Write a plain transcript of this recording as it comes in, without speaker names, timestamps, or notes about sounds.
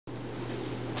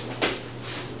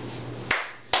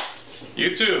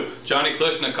YouTube, Johnny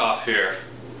Kalashnikov here.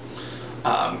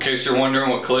 In case you're wondering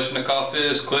what Kalashnikov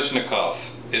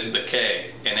is the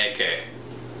K in AK.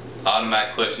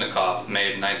 Automatic Kalashnikov,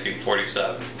 made in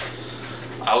 1947.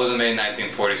 I wasn't made in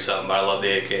 1947, but I love the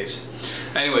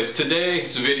AKs. Anyways,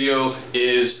 today's video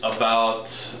is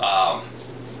about a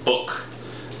book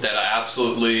that I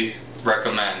absolutely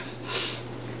recommend.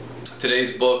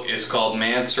 Today's book is called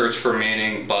Man's Search for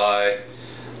Meaning by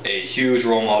a huge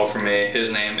role model for me.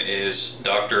 His name is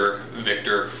Dr.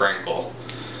 Viktor Frankl.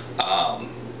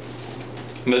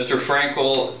 Mr.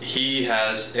 Frankl, he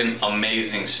has an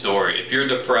amazing story. If you're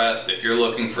depressed, if you're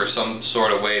looking for some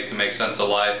sort of way to make sense of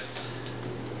life,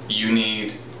 you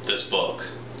need this book.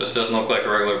 This doesn't look like a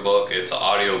regular book, it's an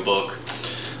audio book.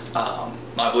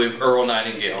 I believe Earl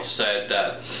Nightingale said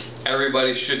that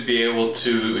everybody should be able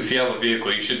to, if you have a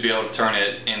vehicle, you should be able to turn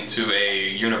it into a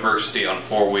university on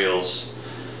 4 wheels.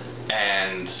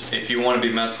 And if you want to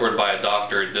be mentored by a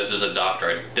doctor, this is a doctor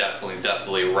I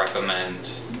definitely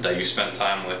recommend that you spend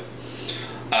time with.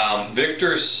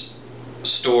 Viktor's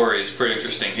story is pretty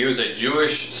interesting. He was a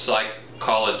Jewish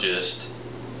psychologist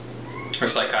or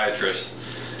psychiatrist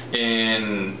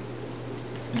in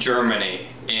Germany,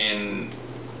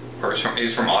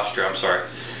 he's from Austria, I'm sorry.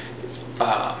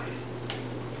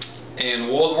 In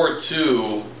World War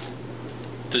II,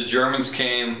 the Germans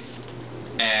came,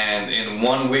 and in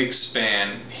 1 week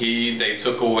span,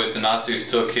 the Nazis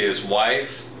took his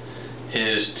wife,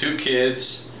 his 2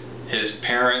 kids, his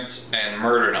parents, and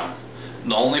murdered them.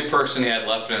 The only person he had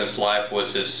left in his life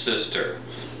was his sister.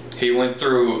 He went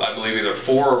through, I believe, either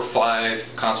 4 or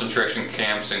 5 concentration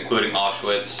camps, including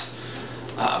Auschwitz.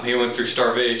 He went through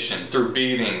starvation, through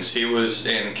beatings. He was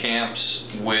in camps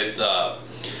with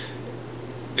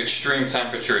extreme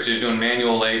temperatures. He was doing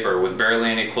manual labor with barely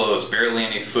any clothes, barely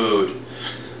any food.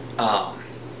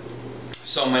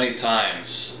 So many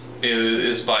times it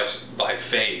is by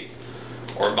fate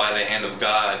or by the hand of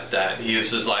God that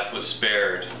his life was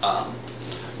spared.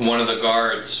 One of the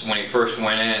guards, when he first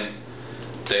went in,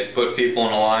 they put people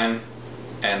in a line,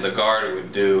 and the guard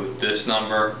would do this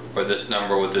number or this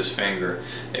number with his finger.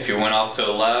 If you went off to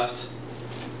the left,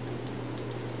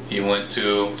 you went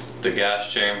to the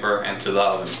gas chamber and to the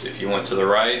ovens. If you went to the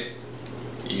right,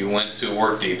 you went to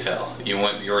work detail. You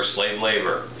were slave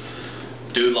labor.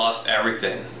 Dude lost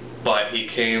everything, but he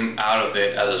came out of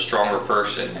it as a stronger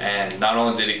person. And not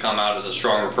only did he come out as a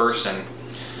stronger person,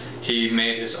 he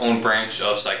made his own branch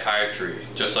of psychiatry.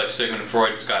 Just like Sigmund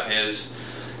Freud's got his.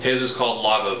 His is called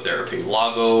logotherapy.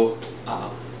 Logo,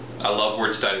 I love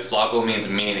word studies. Logo means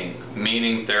meaning.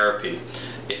 Meaning therapy.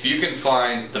 If you can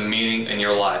find the meaning in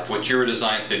your life, what you're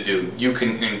designed to do, you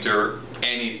can endure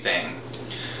anything.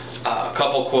 A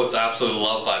couple quotes I absolutely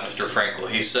love by Mr. Frankl.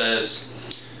 He says,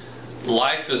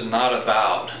 life is not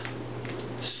about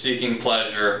seeking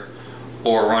pleasure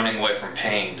or running away from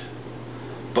pain,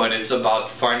 but it's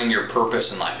about finding your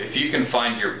purpose in life. If you can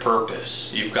find your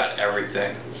purpose, you've got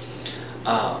everything.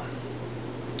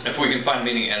 If we can find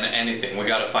meaning in anything, we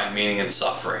got to find meaning in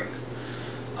suffering.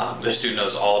 This dude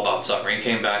knows all about suffering. He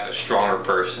came back a stronger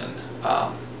person.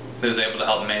 He was able to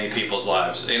help many people's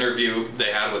lives. The interview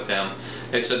they had with him,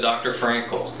 they said, Dr.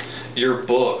 Frankl, your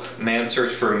book, Man's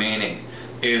Search for Meaning,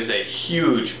 is a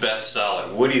huge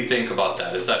bestseller. What do you think about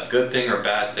that? Is that a good thing or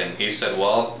bad thing? He said,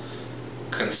 well,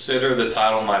 consider the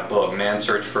title of my book, Man's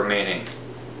Search for Meaning.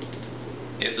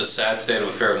 It's a sad state of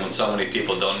affairs when so many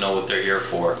people don't know what they're here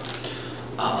for.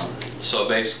 So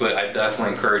basically, I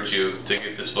definitely encourage you to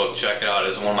get this book. Check it out.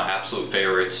 It's one of my absolute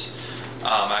favorites.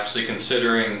 I'm actually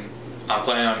considering, I'm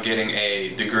planning on getting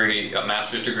a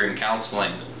master's degree in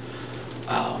counseling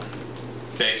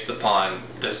based upon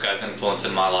this guy's influence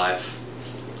in my life,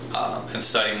 and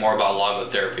studying more about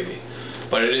logotherapy.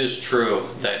 But it is true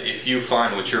that if you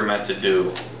find what you're meant to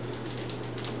do,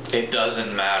 it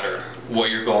doesn't matter what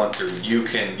you're going through. You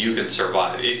can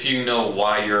survive. If you know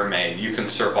why you're made, you can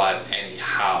survive any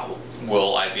how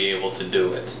will I be able to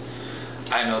do it.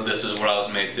 I know this is what I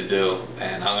was made to do,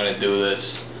 and I'm going to do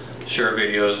this. Share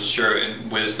videos, share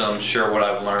wisdom, share what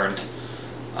I've learned,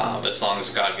 as long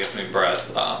as God gives me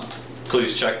breath.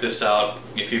 Please check this out.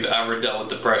 If you've ever dealt with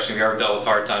depression, if you've ever dealt with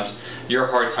hard times, your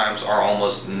hard times are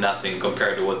almost nothing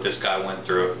compared to what this guy went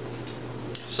through.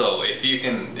 So if he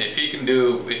can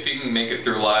make it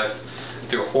through life,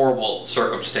 through horrible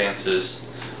circumstances,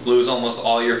 lose almost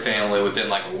all your family within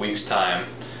like a week's time,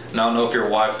 not know if your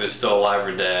wife is still alive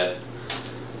or dead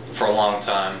for a long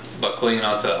time, but clinging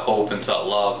on to that hope and to that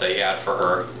love that he had for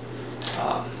her,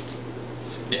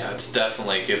 yeah, it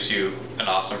definitely gives you an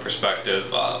awesome perspective.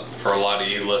 For a lot of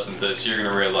you listening to this, you're going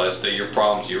to realize that your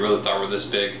problems you really thought were this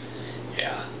big,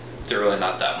 yeah, they're really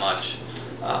not that much.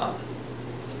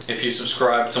 If you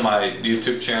subscribe to my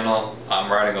YouTube channel,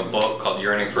 I'm writing a book called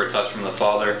Yearning for a Touch from the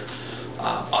Father.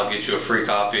 I'll get you a free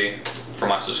copy for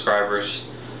my subscribers.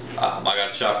 I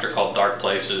got a chapter called Dark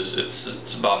Places.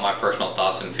 It's about my personal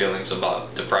thoughts and feelings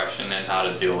about depression and how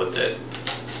to deal with it.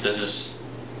 This is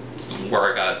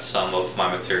where I got some of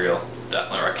my material.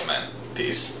 Definitely recommend.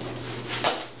 Peace.